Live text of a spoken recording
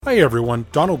Hi everyone,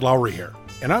 Donald Lowry here,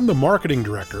 and I'm the marketing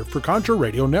director for Contra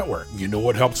Radio Network. You know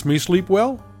what helps me sleep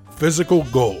well? Physical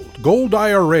gold. Gold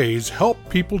IRAs help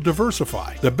people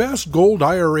diversify. The best gold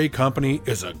IRA company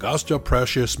is Augusta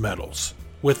Precious Metals,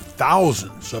 with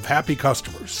thousands of happy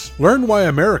customers. Learn why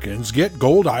Americans get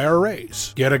gold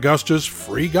IRAs. Get Augusta's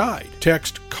free guide.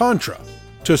 Text CONTRA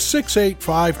to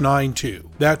 68592.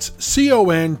 That's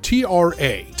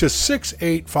CONTRA to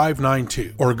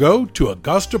 68592. Or go to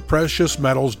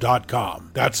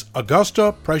AugustaPreciousMetals.com. That's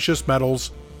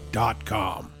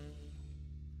AugustaPreciousMetals.com.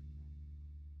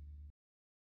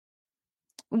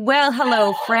 Well,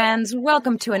 hello, friends.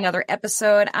 Welcome to another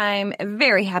episode. I'm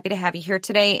very happy to have you here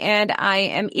today, and I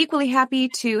am equally happy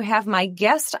to have my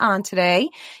guest on today.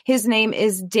 His name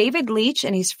is David Leach,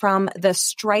 and he's from the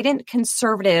Strident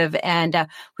Conservative, and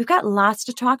we've got lots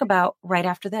to talk about right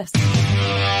after this.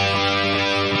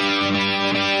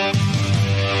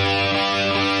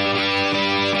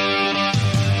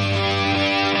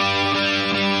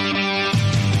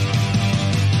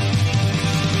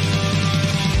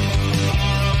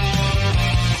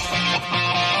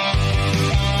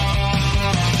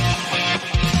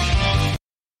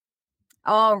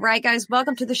 All right, guys,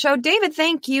 welcome to the show. David,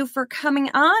 thank you for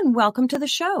coming on. Welcome to the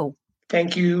show.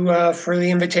 Thank you for the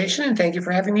invitation, and thank you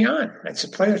for having me on. It's a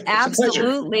pleasure.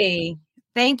 Absolutely.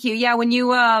 Thank you. Yeah, when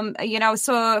you,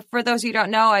 so for those of you who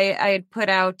don't know, I had put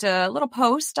out a little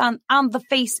post on the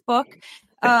Facebook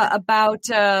about,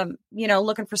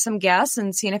 looking for some guests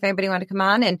and seeing if anybody wanted to come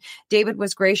on. And David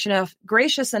was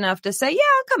gracious enough to say, yeah,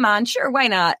 I'll come on. Sure, why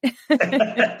not?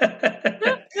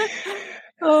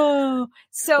 Oh,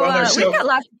 so we've got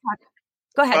lots to talk.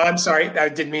 Go ahead. I'm sorry, I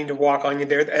didn't mean to walk on you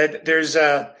there. There's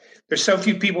so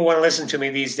few people want to listen to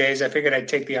me these days. I figured I'd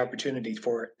take the opportunity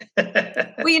for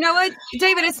it. Well, you know what,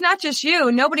 David? It's not just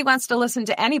you. Nobody wants to listen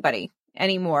to anybody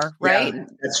anymore, right? Yeah,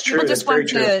 that's true. People just want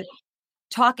to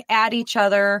talk at each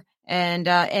other and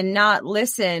not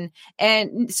listen.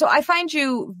 And so I find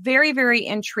you very, very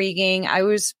intriguing. I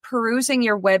was perusing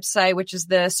your website, which is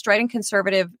the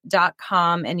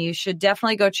stridentconservative.com, and you should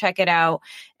definitely go check it out.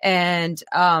 And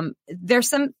there's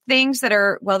some things that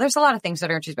are, well, there's a lot of things that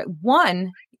are interesting, but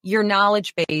one, your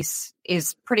knowledge base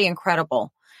is pretty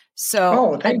incredible.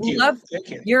 So thank you.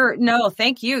 Thank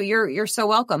you. You're so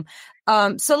welcome.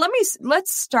 So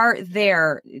let's start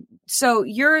there. So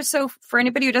for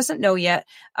anybody who doesn't know yet,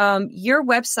 your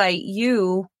website,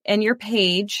 you and your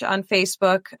page on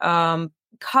Facebook,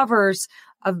 covers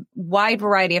a wide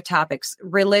variety of topics: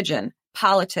 religion,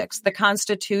 politics, the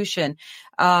Constitution,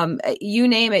 you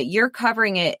name it, you're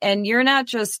covering it. And you're not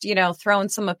just, throwing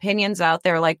some opinions out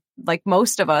there like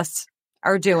most of us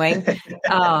are doing.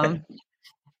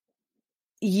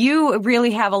 You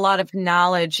really have a lot of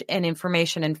knowledge and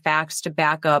information and facts to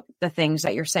back up the things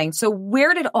that you're saying. So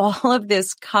where did all of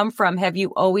this come from? Have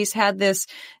you always had this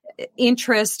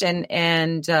interest and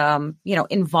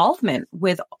involvement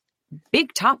with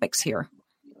big topics here?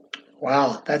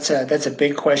 Wow, that's a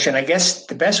big question. I guess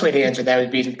the best way to answer that would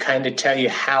be to kind of tell you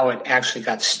how it actually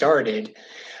got started.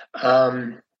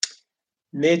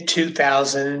 Mid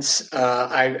 2000s,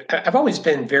 I've always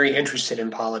been very interested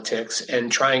in politics and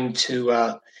trying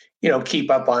to, keep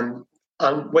up on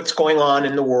what's going on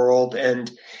in the world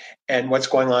and what's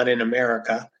going on in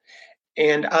America.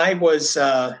 And I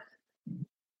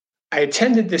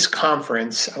attended this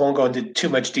conference. I won't go into too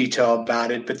much detail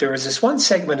about it, but there was this one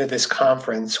segment of this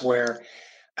conference where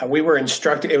we were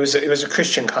instructed. It was a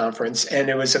Christian conference,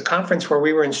 and it was a conference where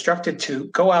we were instructed to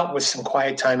go out with some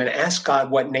quiet time and ask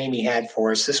God what name He had for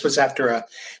us. This was after a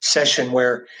session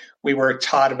where we were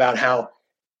taught about how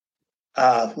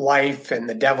life and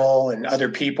the devil and other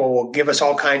people will give us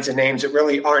all kinds of names that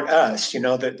really aren't us.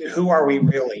 That who are we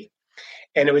really?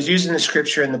 And it was using the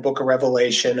scripture in the book of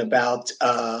Revelation about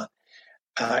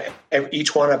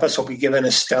each one of us will be given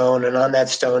a stone, and on that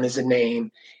stone is a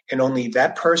name, and only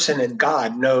that person and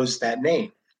God knows that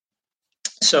name.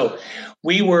 So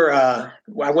I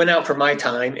went out for my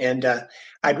time, and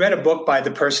I'd read a book by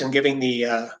the person giving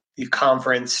the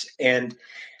conference, and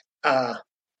I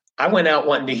went out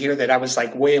wanting to hear that I was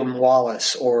like William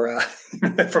Wallace or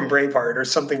from Braveheart or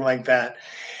something like that.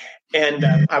 And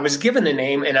I was given a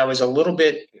name, and I was a little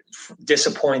bit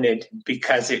disappointed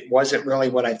because it wasn't really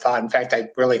what I thought. In fact, I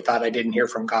really thought I didn't hear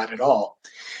from God at all.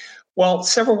 Well,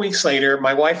 several weeks later,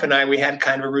 my wife and I, we had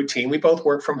kind of a routine. We both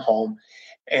work from home,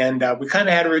 and we kind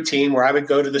of had a routine where I would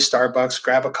go to the Starbucks,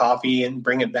 grab a coffee, and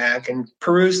bring it back and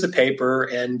peruse the paper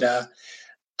and,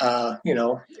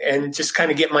 and just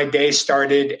kind of get my day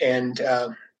started. And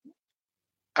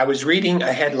I was reading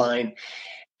a headline,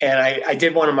 And I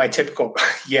did one of my typical,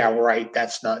 yeah, right,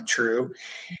 that's not true.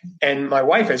 And my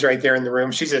wife is right there in the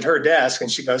room. She's at her desk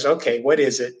and she goes, okay, what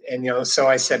is it? And, so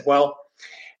I said, well,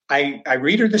 I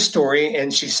read her the story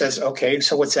and she says, okay,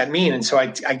 so what's that mean? And so I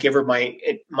give her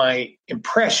my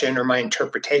impression or my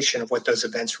interpretation of what those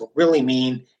events will really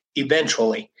mean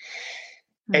eventually.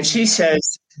 Mm-hmm. And she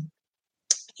says,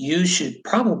 you should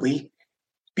probably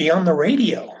be on the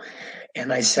radio.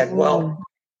 And I said, well,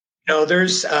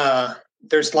 there's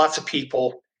lots of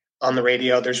people on the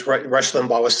radio. There's Rush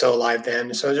Limbaugh was still alive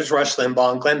then. So there's Rush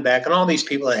Limbaugh and Glenn Beck and all these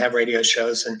people that have radio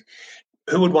shows. And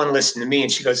who would want to listen to me?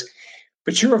 And she goes,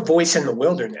 but you're a voice in the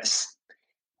wilderness.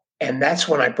 And that's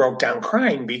when I broke down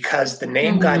crying because the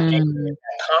name God gave me at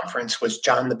that conference was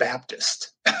John the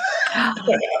Baptist.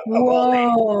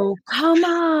 Whoa, come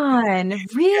on.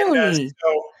 Really? And,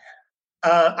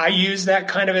 I used that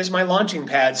kind of as my launching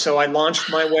pad. So I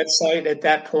launched my website at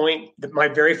that point. My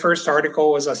very first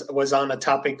article was on a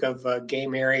topic of gay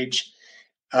marriage.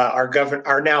 Our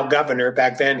now governor,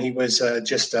 back then he was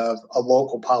just a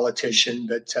local politician,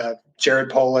 but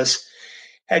Jared Polis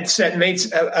had made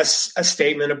a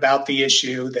statement about the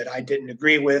issue that I didn't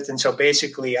agree with. And so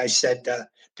basically I said,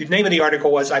 the name of the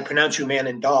article was, I pronounce you man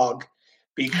and dog,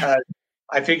 because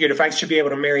I figured if I should be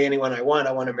able to marry anyone I want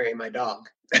to marry my dog.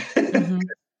 Mm-hmm.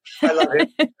 I love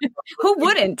it. Who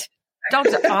wouldn't?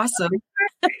 Dogs are awesome.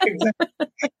 Exactly.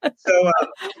 So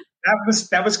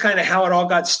that was kind of how it all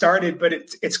got started, but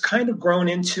it's kind of grown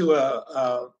into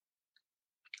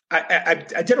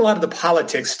I did a lot of the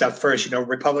politics stuff first,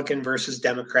 Republican versus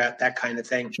Democrat, that kind of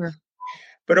thing. Sure.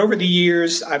 But over the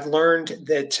years, I've learned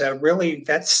that really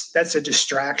that's a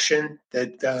distraction,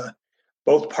 that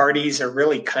both parties are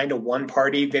really kind of one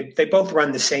party. They both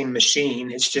run the same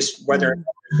machine. It's just whether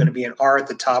there's going to be an R at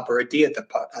the top or a D at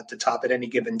the top at any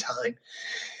given time.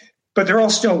 But they're all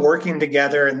still working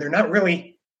together, and they're not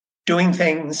really doing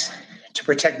things to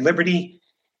protect liberty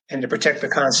and to protect the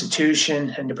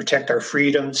Constitution and to protect our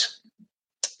freedoms.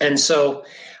 And so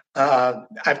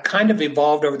I've kind of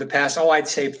evolved over the past, I'd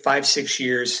say 5-6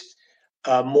 years,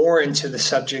 more into the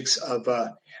subjects of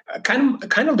kind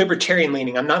of libertarian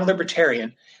leaning. I'm not a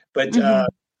libertarian, but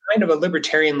kind of a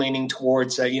libertarian leaning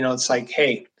towards, it's like,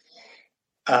 hey,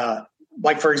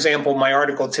 like, for example, my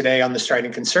article today on the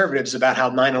Strident Conservatives about how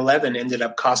 9/11 ended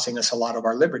up costing us a lot of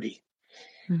our liberty.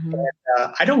 Mm-hmm. And,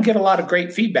 I don't get a lot of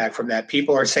great feedback from that.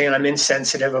 People are saying I'm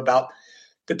insensitive about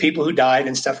the people who died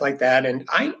and stuff like that. And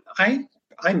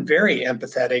I'm very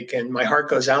empathetic, and my heart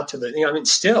goes out to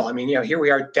here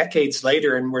we are decades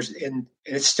later, and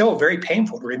it's still very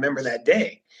painful to remember that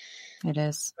day. It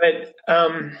is. But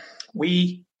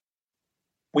we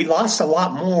lost a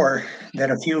lot more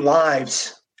than a few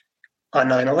lives on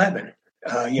 9/11.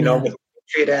 With the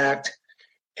Patriot Act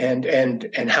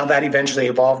and how that eventually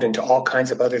evolved into all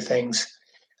kinds of other things.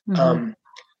 Mm-hmm.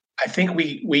 I think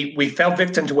we fell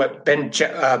victim to what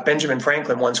Benjamin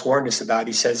Franklin once warned us about.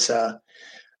 He says,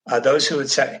 those who would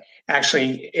say,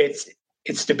 actually,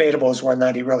 it's debatable as whether or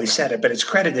not he really said it, but it's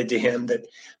credited to him that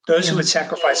those who would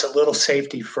sacrifice a little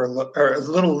safety or a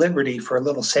little liberty for a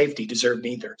little safety deserve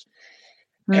neither.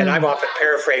 And I've often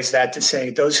paraphrased that to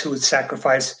say those who would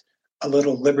sacrifice a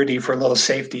little liberty for a little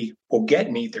safety will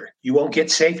get neither. You won't get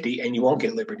safety and you won't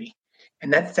get liberty.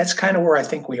 And that's kind of where I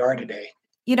think we are today.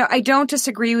 I don't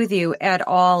disagree with you at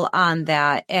all on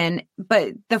that.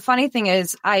 But the funny thing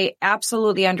is, I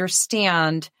absolutely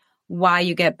understand why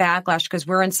you get backlash, because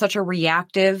we're in such a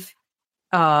reactive,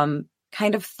 kind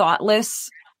of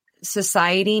thoughtless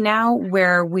society now,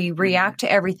 where we react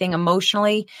to everything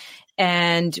emotionally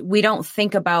and we don't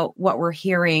think about what we're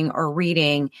hearing or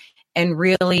reading and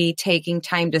really taking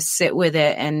time to sit with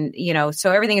it. And,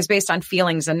 so everything is based on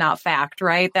feelings and not fact,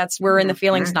 right? We're in the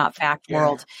feelings, not fact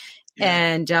world. Yeah.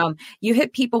 And you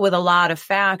hit people with a lot of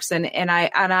facts, and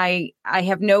I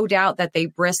have no doubt that they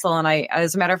bristle. And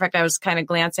as a matter of fact, I was kind of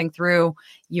glancing through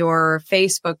your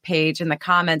Facebook page in the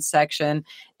comments section,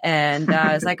 and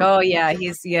I was like, oh yeah,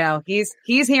 he's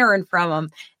hearing from them.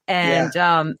 And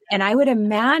and I would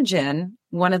imagine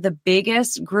one of the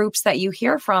biggest groups that you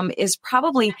hear from is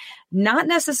probably not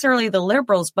necessarily the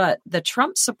liberals, but the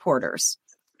Trump supporters.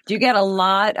 Do you get a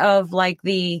lot of like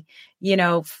the,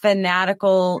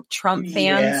 fanatical Trump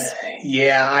fans?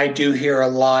 Yeah, I do hear a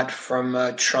lot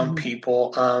from Trump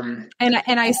people. And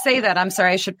I say that, I'm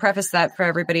sorry, I should preface that for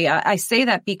everybody. I say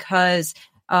that because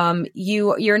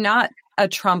you're not a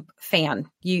Trump fan.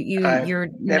 You're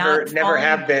never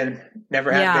have been.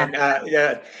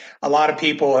 A lot of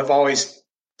people have always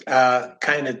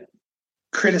kind of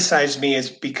criticized me as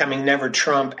becoming never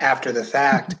Trump after the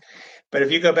fact. But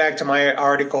if you go back to my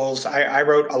articles, I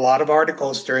wrote a lot of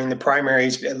articles during the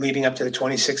primaries leading up to the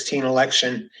 2016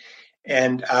 election.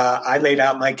 And I laid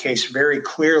out my case very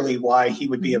clearly why he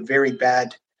would be a very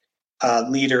bad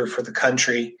leader for the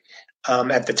country.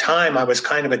 At the time, I was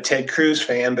kind of a Ted Cruz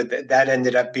fan, but that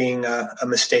ended up being a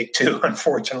mistake too,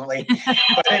 unfortunately.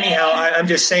 But anyhow, I'm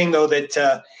just saying, though,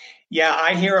 that,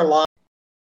 I hear a lot.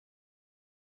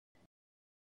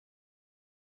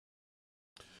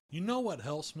 You know what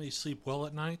helps me sleep well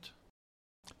at night?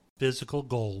 Physical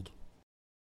gold.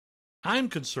 I'm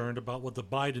concerned about what the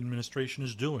Biden administration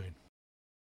is doing,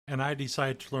 and I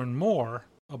decided to learn more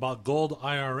about gold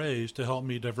IRAs to help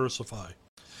me diversify.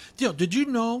 Did you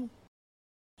know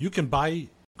you can buy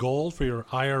gold for your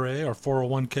IRA or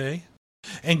 401k?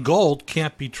 And gold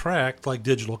can't be tracked like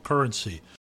digital currency.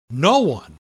 No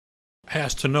one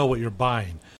has to know what you're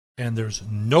buying, and there's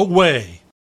no way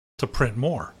to print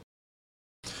more.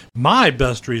 My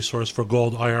best resource for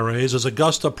gold IRAs is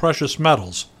Augusta Precious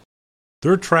Metals.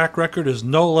 Their track record is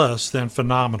no less than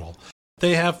phenomenal.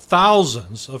 They have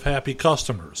thousands of happy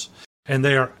customers, and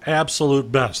they are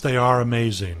absolute best. They are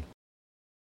amazing.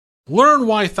 Learn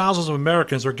why thousands of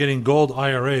Americans are getting gold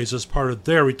IRAs as part of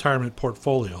their retirement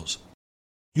portfolios.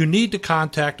 You need to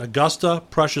contact Augusta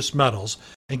Precious Metals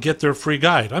and get their free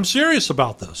guide. I'm serious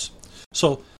about this.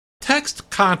 So text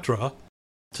Contra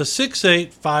to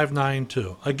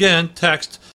 68592. Again,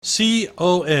 text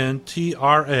CONTRA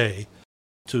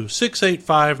to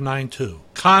 68592.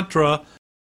 Contra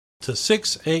to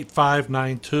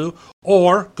 68592,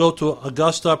 or go to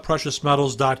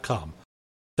AugustaPreciousMetals.com.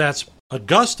 That's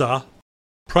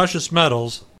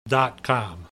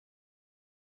AugustaPreciousMetals.com.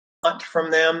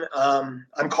 From them,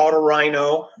 I'm called a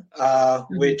rhino,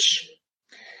 which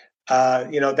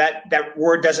that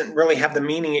word doesn't really have the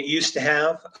meaning it used to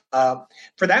have.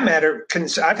 For that matter,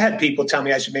 I've had people tell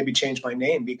me I should maybe change my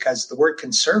name because the word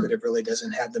conservative really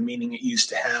doesn't have the meaning it used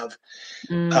to have.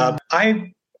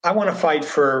 I want to fight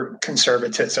for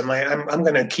conservatism. I'm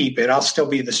going to keep it. I'll still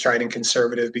be the strident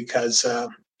conservative because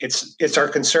it's our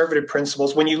conservative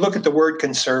principles. When you look at the word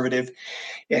conservative,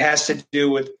 it has to do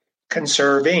with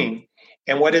conserving.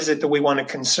 And what is it that we want to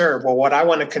conserve? Well, what I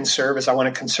want to conserve is I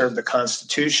want to conserve the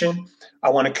Constitution. I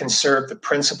want to conserve the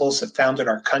principles that founded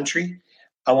our country.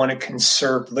 I want to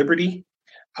conserve liberty.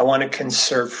 I want to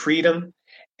conserve freedom.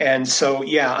 And so,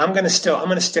 I'm going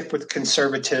to stick with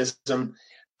conservatism.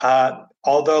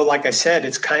 Although, like I said,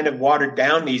 it's kind of watered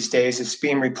down these days. It's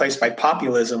being replaced by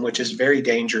populism, which is very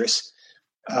dangerous.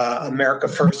 America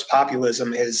First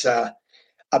populism is a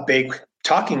big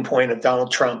talking point of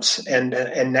Donald Trump's and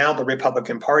now the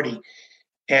Republican Party.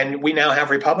 And we now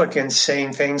have Republicans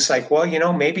saying things like, well,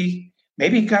 maybe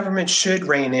government should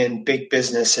rein in big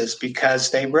businesses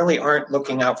because they really aren't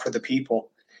looking out for the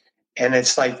people. And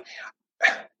it's like,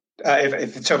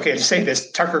 if it's okay to say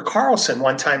this, Tucker Carlson,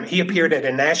 one time he appeared at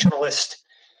a National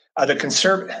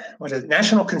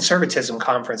Conservatism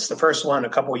Conference, the first one a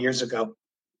couple of years ago.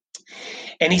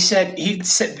 And he said,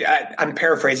 I'm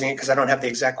paraphrasing it because I don't have the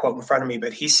exact quote in front of me,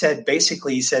 but he said,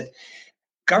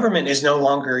 government is no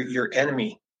longer your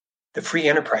enemy. The free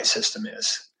enterprise system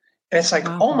is. And it's like,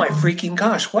 oh my freaking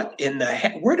gosh, what in the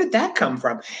heck? Where did that come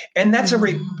from? And that's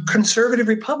a conservative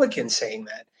Republican saying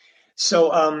that.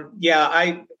 So,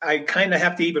 I kind of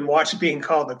have to even watch being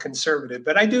called a conservative.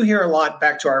 But I do hear a lot,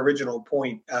 back to our original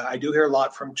point, I do hear a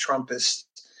lot from Trumpists.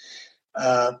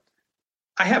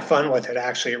 I have fun with it,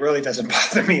 actually. It really doesn't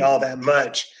bother me all that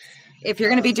much. If you're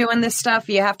going to be doing this stuff,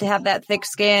 you have to have that thick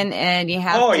skin, and you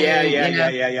have to.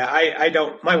 Yeah. I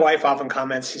don't. My wife often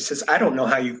comments. She says, "I don't know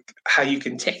how you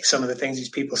can take some of the things these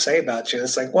people say about you." And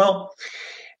it's like, well,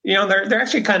 they're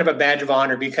actually kind of a badge of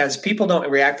honor because people don't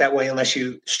react that way unless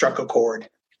you struck a chord.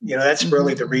 That's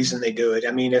really the reason they do it.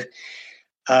 I mean, if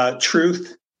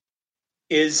truth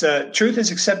is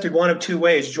accepted one of two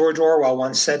ways. George Orwell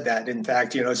once said that. In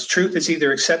fact, truth is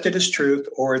either accepted as truth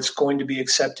or it's going to be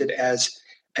accepted as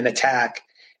an attack.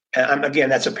 Again,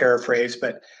 that's a paraphrase,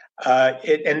 but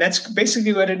and that's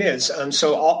basically what it is.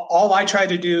 So all I try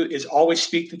to do is always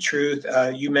speak the truth.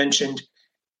 You mentioned,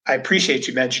 I appreciate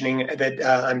you mentioning that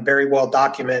I'm very well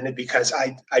documented because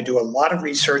I do a lot of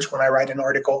research when I write an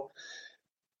article.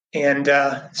 And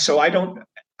so I do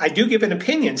give an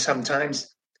opinion sometimes,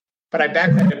 but I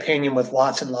back that opinion with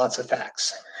lots and lots of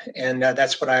facts. And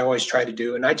that's what I always try to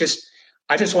do. And I just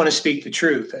want to speak the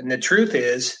truth. And the truth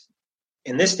is,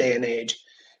 in this day and age,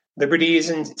 liberty is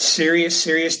in serious,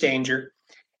 serious danger.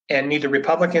 And neither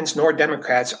Republicans nor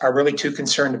Democrats are really too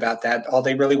concerned about that. All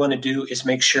they really want to do is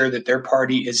make sure that their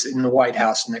party is in the White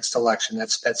House next election.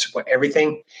 That's what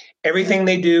everything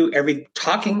they do, every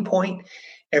talking point,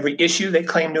 every issue they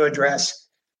claim to address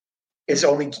is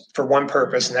only for one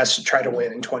purpose, and that's to try to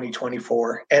win in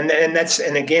 2024. And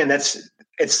again, it's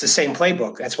the same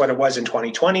playbook. That's what it was in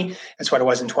 2020. That's what it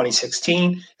was in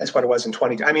 2016. That's what it was in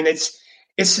 20. I mean, it's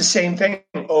the same thing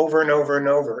over and over and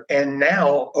over. And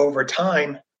now, over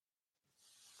time,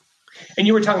 and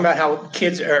you were talking about how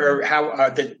kids are, how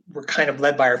that we're kind of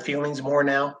led by our feelings more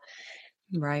now.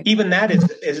 Right. Even that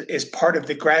is part of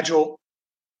the gradual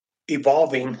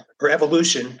evolving or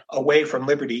evolution away from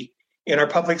liberty in our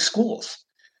public schools.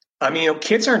 I mean,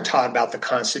 kids aren't taught about the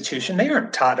Constitution. They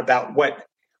aren't taught about what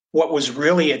was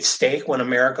really at stake when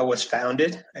America was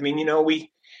founded. I mean,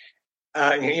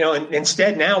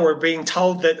 instead now we're being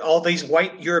told that all these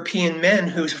white European men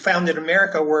who founded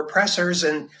America were oppressors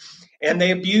and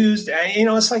they abused.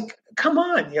 It's like, come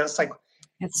on. It's like,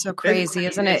 it's so crazy,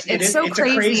 isn't it? It's so crazy. It's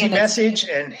a crazy message,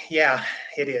 and yeah,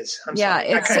 it is. I'm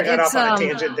sorry. I kind of got off on a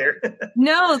tangent there.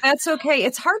 No, that's okay.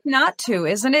 It's hard not to,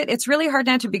 isn't it? It's really hard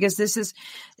not to, because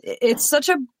it's such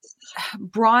a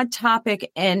broad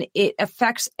topic, and it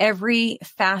affects every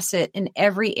facet in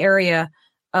every area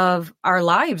of our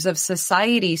lives, of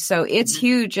society. So it's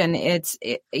huge, and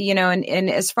and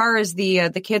as far as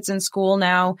the kids in school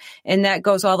now, and that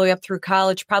goes all the way up through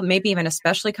college, probably maybe even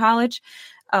especially college.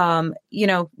 Our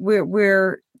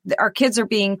kids are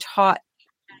being taught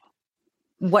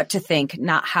what to think,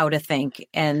 not how to think.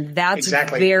 And that's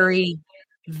exactly very,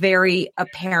 very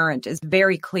apparent. It's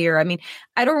very clear. I mean,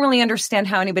 I don't really understand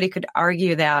how anybody could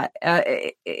argue that.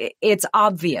 It's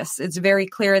obvious. It's very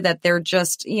clear that they're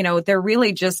just, they're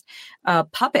really just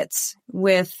puppets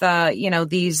with,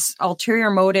 these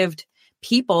ulterior motived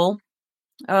people,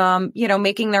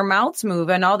 making their mouths move,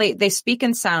 and all they speak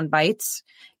in sound bites.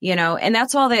 And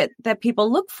that's all that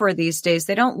people look for these days.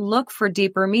 They don't look for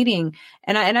deeper meaning.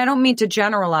 And I don't mean to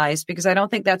generalize, because I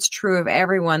don't think that's true of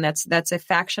everyone. That's a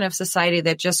faction of society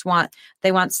that just want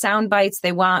sound bites.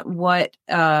 They want what,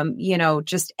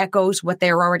 just echoes what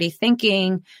they're already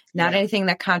thinking, not anything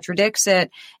that contradicts it.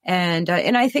 And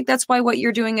I think that's why what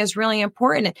you're doing is really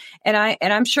important. And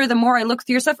I'm sure the more I look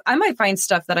through your stuff, I might find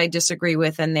stuff that I disagree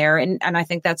with in there. And I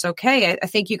think that's okay. I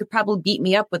think you could probably beat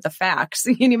me up with the facts.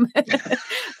 Because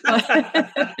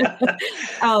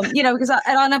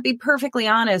I'll not be perfectly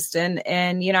honest, and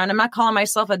I'm not calling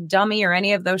myself a dummy or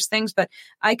any of those things, but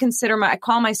I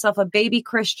call myself a baby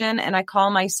Christian, and I call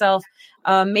myself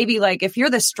maybe, like, if you're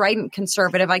the strident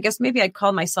conservative, I guess maybe I'd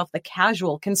call myself the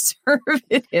casual conservative,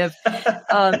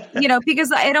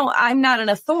 because I'm not an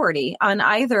authority on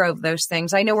either of those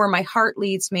things. I know where my heart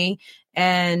leads me.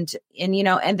 And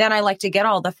then I like to get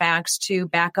all the facts to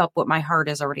back up what my heart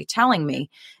is already telling me.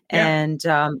 Yeah. And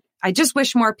I just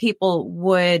wish more people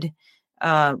would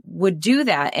do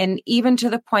that. And even to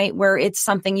the point where it's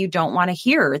something you don't want to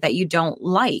hear, that you don't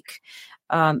like,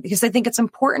 because I think it's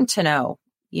important to know,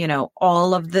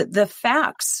 all of the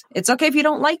facts. It's okay if you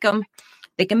don't like them.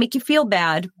 They can make you feel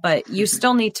bad, but you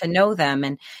still need to know them.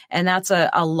 And that's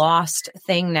a lost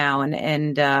thing now.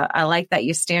 And I like that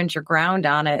you stand your ground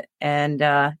on it, and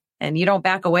you don't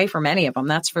back away from any of them.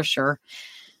 That's for sure.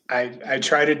 I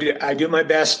do my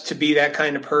best to be that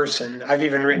kind of person. I've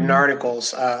even written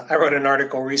articles. I wrote an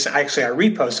article recently. Actually, I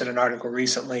reposted an article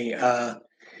recently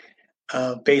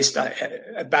based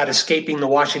about escaping the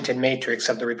Washington matrix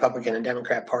of the Republican and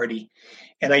Democrat Party.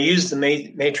 And I used the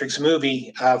Matrix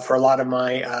movie for a lot of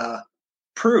my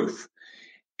proof.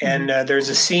 And there's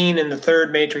a scene in the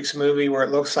third Matrix movie where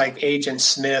it looks like Agent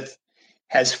Smith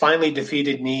has finally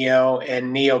defeated Neo,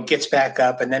 and Neo gets back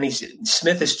up, and then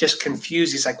Smith is just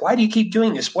confused. He's like, "Why do you keep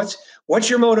doing this? What's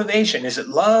your motivation? Is it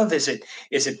love? Is it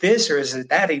this, or is it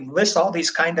that?" He lists all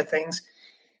these kind of things.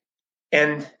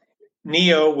 And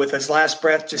Neo, with his last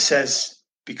breath, just says,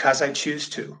 "Because I choose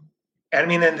to."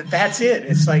 And that's it.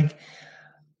 It's like,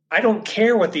 I don't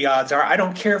care what the odds are. I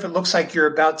don't care if it looks like you're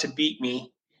about to beat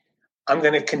me. I'm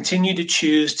going to continue to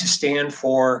choose to stand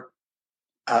for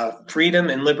freedom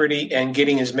and liberty, and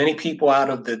getting as many people out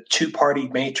of the two-party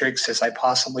matrix as I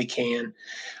possibly can.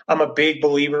 I'm a big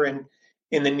believer in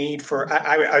the need for,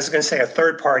 I was going to say a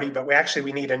third party, but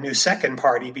we need a new second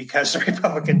party, because the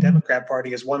Republican Democrat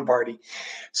Party is one party.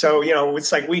 So,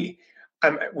 it's like we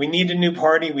need a new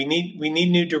party. We need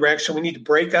new direction. We need to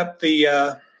break up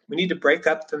the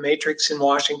matrix in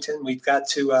Washington. We've got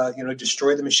to,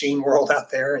 destroy the machine world out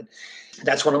there. And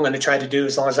that's what I'm going to try to do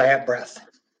as long as I have breath.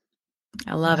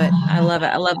 I love it. I love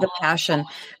the passion.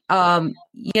 I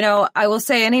will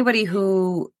say, anybody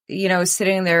who, is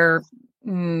sitting there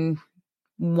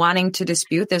wanting to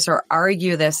dispute this or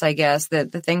argue this, I guess, the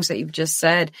things that you've just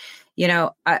said,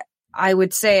 I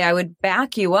would say, I would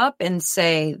back you up and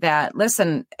say that,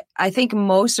 listen, I think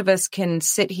most of us can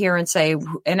sit here and say,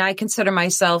 and I consider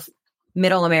myself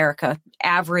middle America,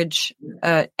 average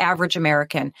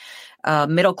American,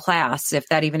 middle class, if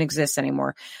that even exists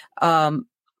anymore.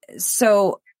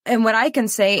 So, and what I can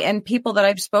say, and people that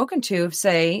I've spoken to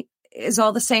say, is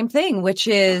all the same thing, which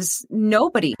is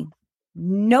nobody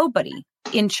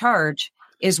in charge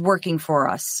is working for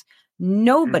us.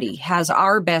 Nobody has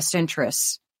our best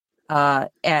interests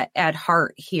at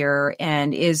heart here,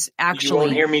 and is actually. You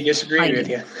won't hear me disagree with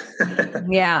you.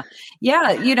 Yeah.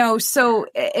 So,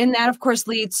 and that of course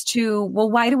leads to, well,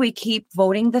 why do we keep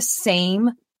voting the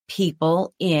same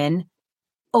people in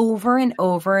over and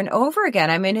over and over again?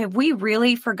 I mean, have we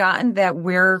really forgotten that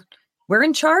we're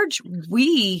in charge?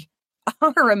 We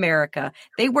are America.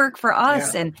 They work for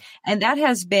us. Yeah. And that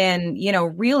has been,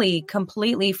 really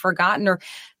completely forgotten, or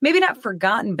maybe not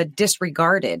forgotten, but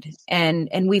disregarded. And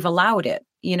we've allowed it,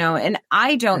 and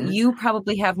I don't, you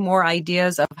probably have more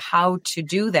ideas of how to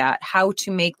do that, how to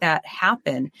make that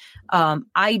happen.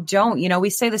 I don't,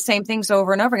 we say the same things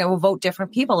over and over again. We'll vote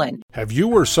different people in. Have you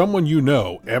or someone you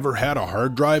know ever had a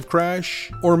hard drive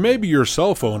crash? Or maybe your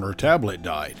cell phone or tablet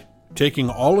died, taking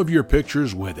all of your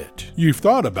pictures with it. You've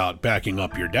thought about backing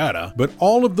up your data, but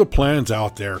all of the plans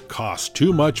out there cost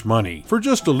too much money for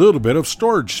just a little bit of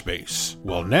storage space.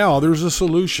 Well, now there's a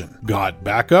solution. Got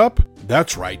Backup?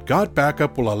 That's right, Got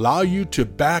Backup will allow you to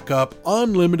back up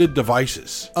unlimited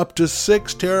devices, up to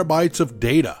 6 terabytes of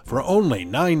data for only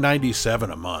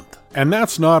 $9.97 a month. And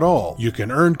that's not all. You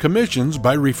can earn commissions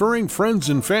by referring friends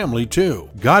and family too.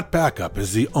 Got Backup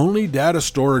is the only data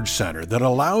storage center that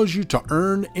allows you to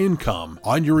earn income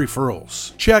on your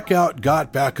referrals. Check out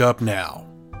Got Backup now.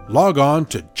 Log on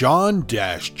to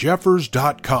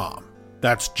john-jeffers.com.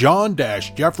 That's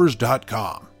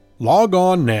john-jeffers.com. Log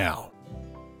on now.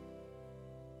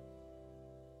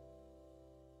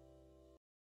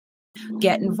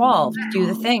 Get involved, do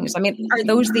the things. I mean, are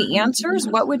those the answers?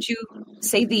 What would you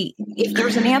say if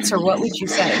there's an answer, what would you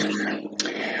say?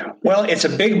 Well, it's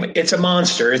a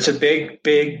monster. It's a big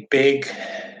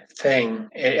thing.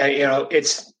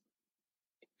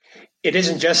 It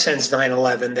isn't just since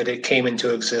 9/11 that it came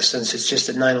into existence. It's just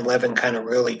that 9/11 kind of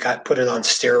really put it on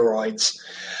steroids.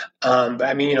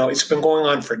 It's been going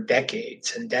on for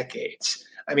decades and decades.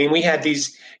 I mean, we had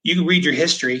these, you read your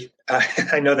history.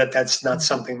 I know that that's not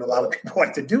something a lot of people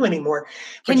like to do anymore.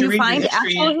 Can you find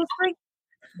actual history?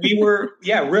 We were,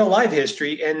 real life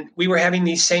history. And we were having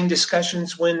these same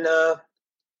discussions when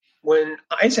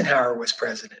Eisenhower was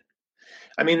president.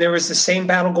 I mean, there was the same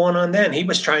battle going on then. He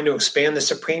was trying to expand the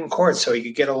Supreme Court so he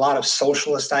could get a lot of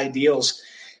socialist ideals.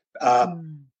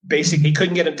 Basically, he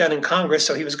couldn't get it done in Congress,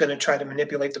 so he was going to try to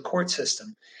manipulate the court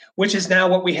system, which is now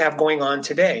what we have going on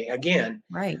today again.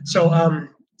 Right. So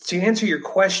to answer your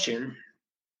question.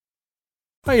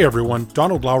 Hey everyone,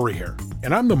 Donald Lowry here,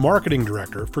 and I'm the marketing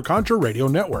director for Contra Radio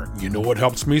Network. You know what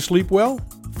helps me sleep well?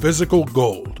 Physical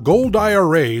gold. Gold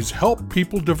IRAs help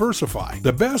people diversify.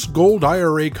 The best gold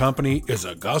IRA company is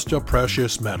Augusta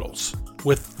Precious Metals,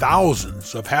 with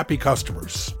thousands of happy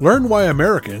customers. Learn why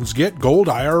Americans get gold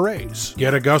IRAs.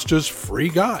 Get Augusta's free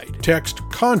guide. Text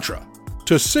CONTRA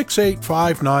to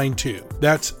 68592.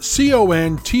 That's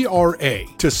CONTRA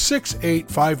to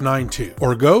 68592.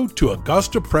 Or go to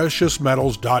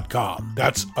AugustaPreciousMetals.com.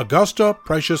 That's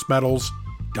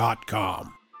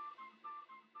AugustaPreciousMetals.com.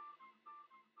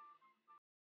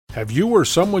 Have you or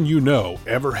someone you know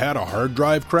ever had a hard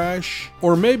drive crash?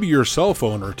 Or maybe your cell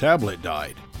phone or tablet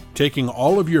died, taking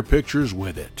all of your pictures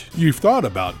with it. You've thought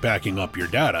about backing up your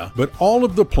data, but all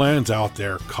of the plans out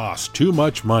there cost too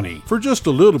much money for just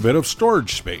a little bit of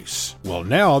storage space. Well,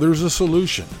 now there's a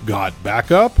solution. Got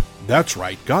Backup? That's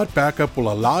right, Got Backup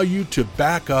will allow you to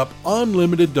back up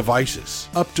unlimited devices,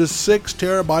 up to 6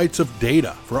 terabytes of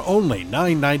data for only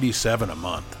 $9.97 a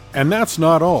month. And that's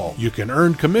not all. You can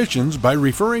earn commissions by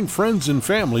referring friends and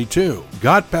family too.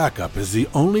 Got Backup is the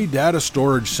only data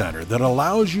storage center that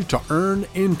allows you to earn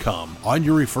income on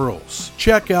your referrals.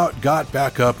 Check out Got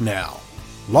Backup now.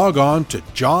 Log on to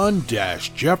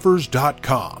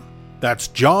john-jeffers.com. That's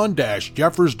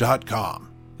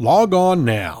john-jeffers.com. Log on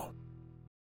now.